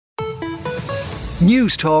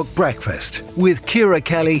News Talk Breakfast with Ciara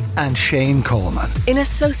Kelly and Shane Coleman. In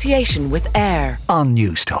association with AIR on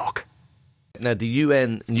News Talk. Now, the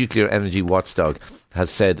UN Nuclear Energy Watchdog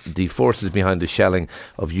has said the forces behind the shelling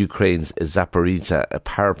of Ukraine's Zaporizhzhia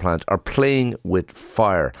power plant are playing with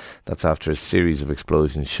fire. That's after a series of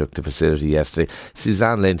explosions shook the facility yesterday.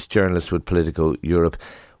 Suzanne Lynch, journalist with Politico Europe.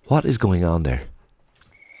 What is going on there?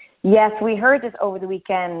 Yes, we heard this over the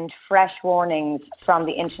weekend, fresh warnings from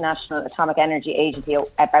the International Atomic Energy Agency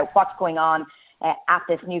about what's going on at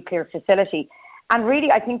this nuclear facility. And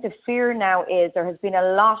really, I think the fear now is there has been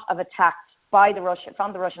a lot of attacks from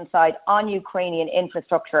the Russian side on Ukrainian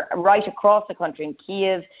infrastructure right across the country, in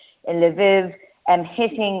Kiev, in Lviv,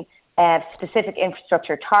 hitting specific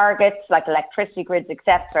infrastructure targets like electricity grids,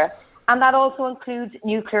 etc. And that also includes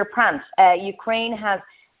nuclear plants. Ukraine has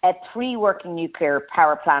 3 working nuclear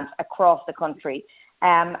power plants across the country.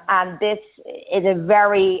 And this is a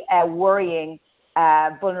very worrying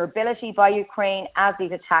vulnerability by Ukraine as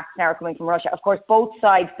these attacks now are coming from Russia. Of course, both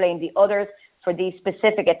sides blame the others for these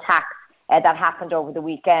specific attacks that happened over the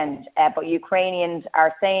weekend. But Ukrainians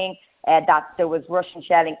are saying that there was Russian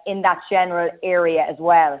shelling in that general area as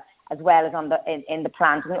well as on in the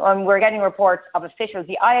plant. And we're getting reports of officials.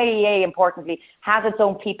 The IAEA, importantly, has its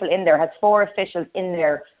own people in there, has 4 officials in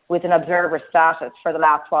there with an observer status for the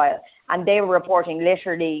last while. And they were reporting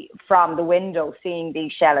literally from the window, seeing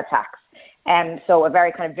these shell attacks. So a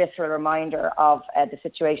very kind of visceral reminder of the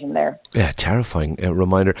situation there. Yeah, terrifying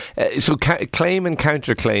reminder. So claim and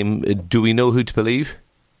counterclaim, do we know who to believe?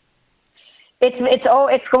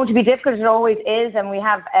 It's going to be difficult. It always is, and we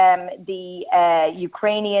have the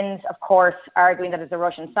Ukrainians, of course, arguing that it's the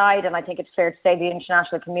Russian side, and I think it's fair to say the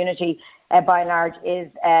international community, by and large,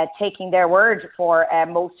 is taking their word for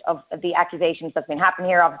most of the accusations that's been happening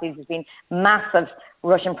here. Obviously, there's been massive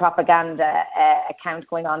Russian propaganda account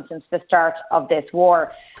going on since the start of this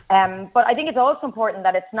war. But I think it's also important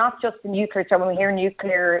that it's not just the nuclear. So when we hear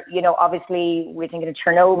nuclear, obviously we think of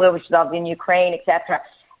Chernobyl, which is obviously in Ukraine, etc.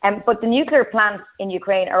 But the nuclear plants in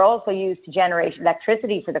Ukraine are also used to generate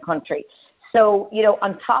electricity for the country. So,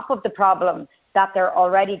 on top of the problem that they're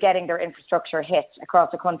already getting their infrastructure hit across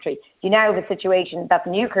the country, you now have a situation that the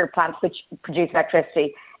nuclear plants, which produce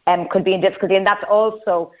electricity, could be in difficulty. And that's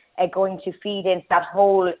also going to feed into that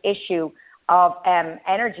whole issue of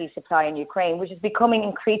energy supply in Ukraine, which is becoming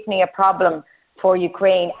increasingly a problem for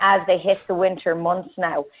Ukraine as they hit the winter months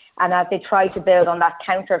now and as they try to build on that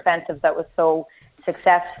counter-offensive that was so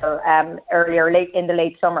successful earlier in the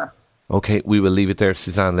late summer. OK, we will leave it there.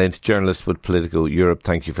 Suzanne Lynch, journalist with Politico Europe.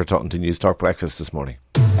 Thank you for talking to News Talk Breakfast this morning.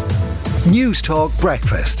 News Talk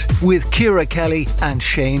Breakfast with Ciara Kelly and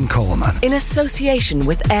Shane Coleman. In association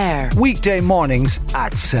with AIR. Weekday mornings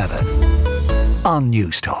at 7 on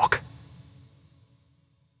News Talk.